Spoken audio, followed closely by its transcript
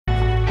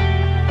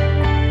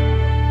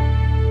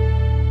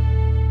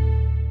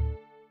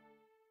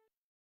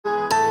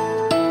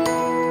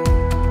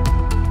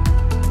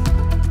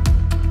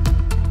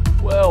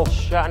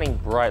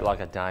bright like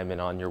a diamond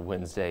on your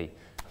Wednesday.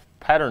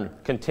 Pattern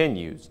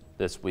continues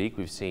this week.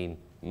 We've seen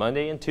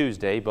Monday and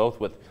Tuesday, both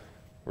with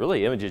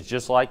really images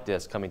just like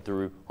this coming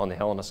through on the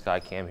Helena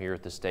Sky Cam here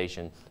at the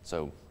station.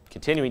 So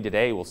continuing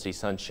today, we'll see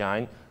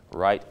sunshine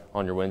right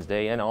on your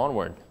Wednesday and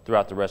onward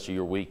throughout the rest of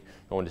your week.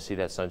 Going to see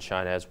that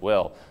sunshine as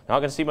well. Not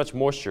going to see much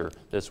moisture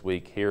this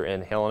week here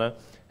in Helena.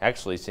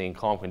 Actually seeing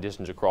calm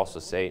conditions across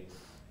the state.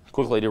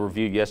 Quickly to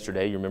review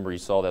yesterday, you remember you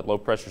saw that low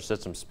pressure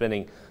system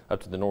spinning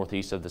up to the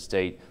northeast of the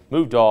state,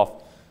 moved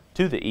off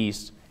to the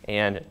east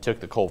and took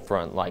the cold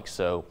front like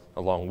so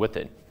along with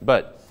it.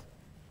 But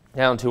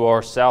down to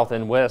our south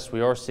and west,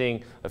 we are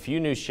seeing a few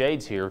new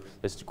shades here.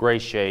 This gray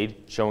shade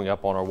showing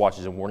up on our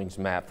watches and warnings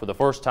map. For the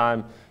first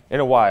time in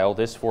a while,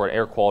 this for an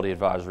air quality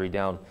advisory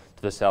down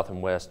to the south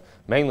and west.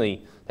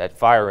 Mainly that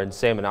fire in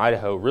Salmon,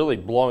 Idaho, really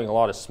blowing a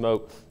lot of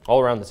smoke all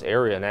around this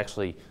area and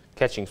actually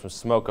catching some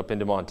smoke up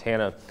into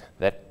Montana.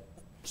 That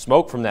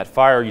smoke from that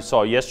fire you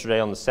saw yesterday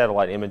on the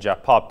satellite image I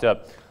popped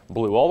up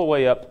blew all the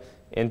way up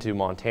into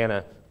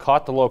Montana,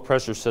 caught the low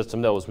pressure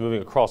system that was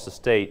moving across the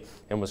state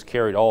and was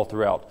carried all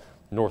throughout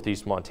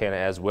northeast Montana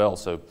as well.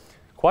 So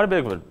quite a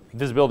bit of a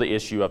visibility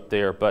issue up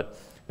there, but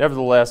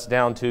nevertheless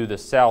down to the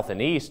south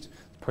and east,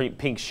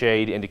 pink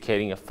shade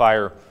indicating a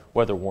fire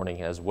weather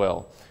warning as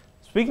well.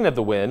 Speaking of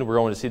the wind, we're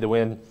going to see the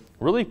wind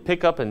really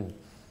pick up and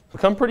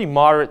become pretty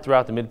moderate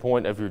throughout the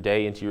midpoint of your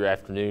day into your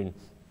afternoon.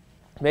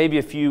 Maybe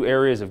a few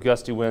areas of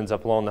gusty winds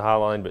up along the high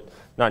line, but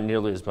not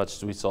nearly as much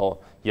as we saw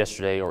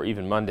yesterday or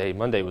even Monday.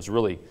 Monday was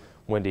really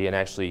windy and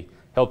actually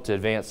helped to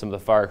advance some of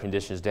the fire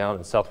conditions down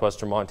in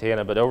southwestern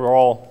Montana. But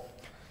overall,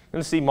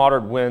 going to see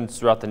moderate winds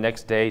throughout the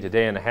next day to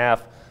day and a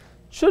half.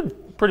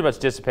 Should pretty much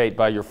dissipate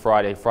by your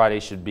Friday. Friday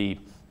should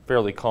be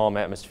fairly calm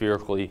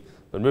atmospherically.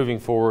 But moving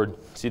forward,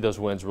 see those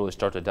winds really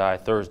start to die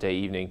Thursday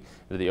evening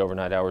into the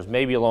overnight hours,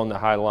 maybe along the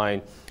high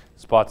line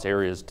spots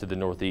areas to the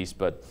northeast,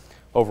 but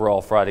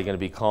overall Friday going to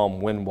be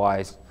calm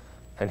wind-wise.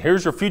 And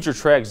here's your future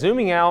track.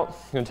 Zooming out,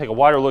 I'm going to take a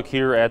wider look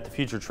here at the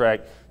future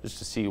track just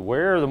to see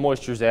where the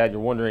moisture's at. You're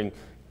wondering if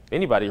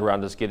anybody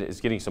around us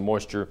is getting some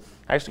moisture.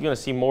 Actually going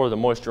to see more of the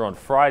moisture on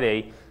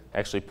Friday,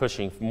 actually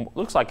pushing,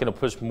 looks like it'll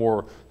push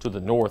more to the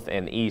north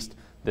and east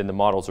than the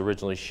models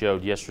originally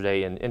showed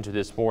yesterday and into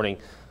this morning.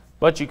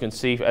 But you can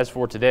see, as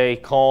for today,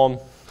 calm,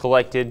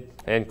 collected,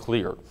 and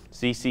clear.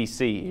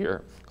 CCC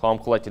here, calm,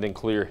 collected, and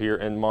clear here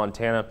in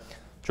Montana.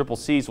 Triple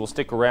C's will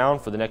stick around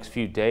for the next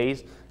few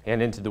days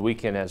and into the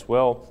weekend as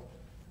well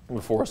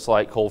before a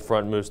slight cold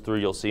front moves through.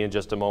 You'll see in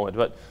just a moment.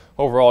 But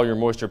overall, your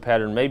moisture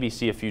pattern, maybe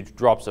see a few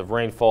drops of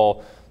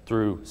rainfall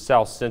through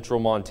south central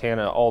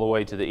Montana all the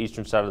way to the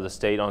eastern side of the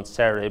state on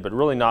Saturday, but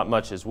really not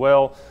much as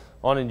well.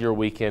 On into your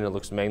weekend, it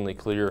looks mainly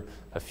clear.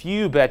 A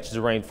few batches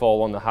of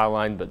rainfall on the high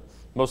line, but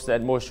most of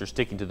that moisture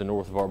sticking to the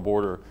north of our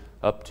border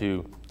up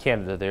to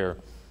Canada there.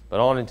 But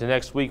on into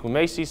next week, we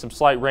may see some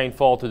slight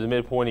rainfall through the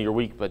midpoint of your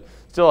week, but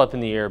still up in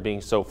the air being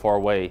so far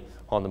away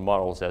on the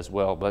models as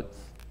well. But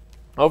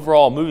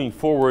overall, moving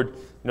forward,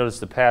 notice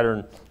the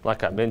pattern,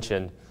 like I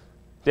mentioned,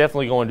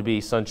 definitely going to be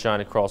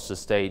sunshine across the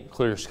state.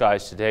 Clear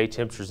skies today,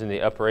 temperatures in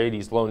the upper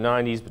 80s, low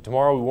 90s, but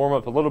tomorrow we warm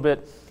up a little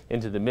bit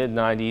into the mid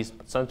 90s.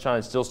 But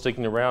sunshine still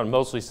sticking around,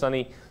 mostly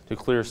sunny to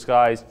clear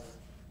skies.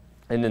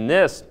 And then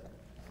this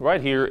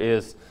right here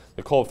is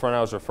the cold front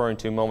I was referring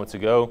to moments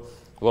ago.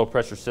 Low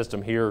pressure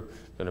system here,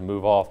 going to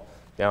move off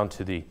down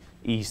to the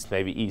east,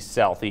 maybe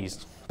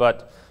east-southeast,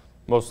 but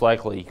most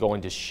likely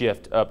going to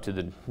shift up to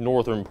the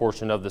northern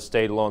portion of the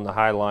state along the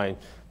high line,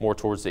 more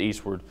towards the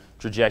eastward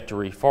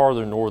trajectory. Far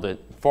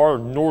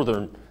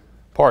northern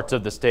parts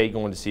of the state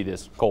going to see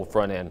this cold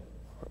front end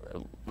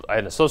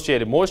and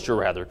associated moisture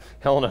rather.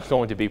 Helena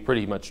going to be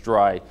pretty much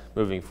dry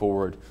moving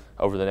forward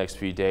over the next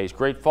few days.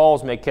 Great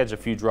Falls may catch a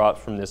few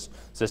drops from this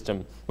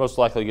system, most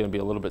likely going to be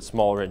a little bit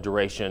smaller in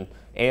duration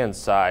and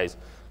size.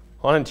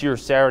 On into your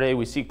Saturday,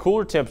 we see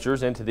cooler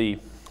temperatures into the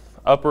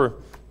upper,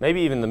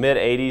 maybe even the mid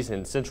 80s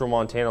in central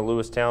Montana,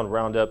 Lewistown,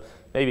 Roundup,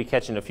 maybe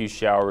catching a few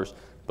showers,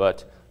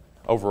 but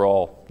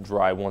overall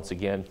dry once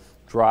again.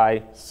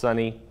 Dry,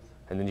 sunny,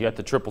 and then you got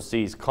the triple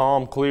C's,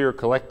 calm, clear,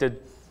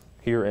 collected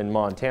here in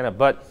Montana.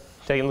 But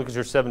taking a look at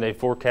your 7-day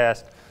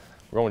forecast,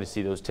 we're going to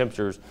see those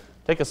temperatures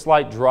take a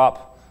slight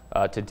drop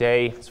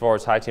today as far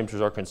as high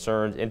temperatures are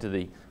concerned into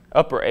the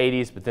upper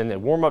 80s, but then they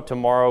warm up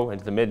tomorrow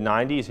into the mid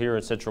 90s here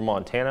in central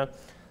Montana.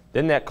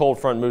 Then that cold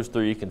front moves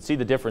through. You can see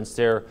the difference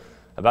there.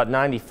 About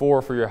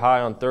 94 for your high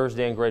on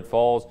Thursday in Great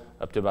Falls,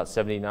 up to about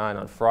 79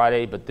 on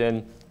Friday. But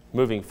then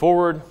moving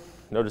forward,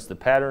 notice the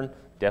pattern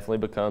definitely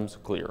becomes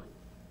clear.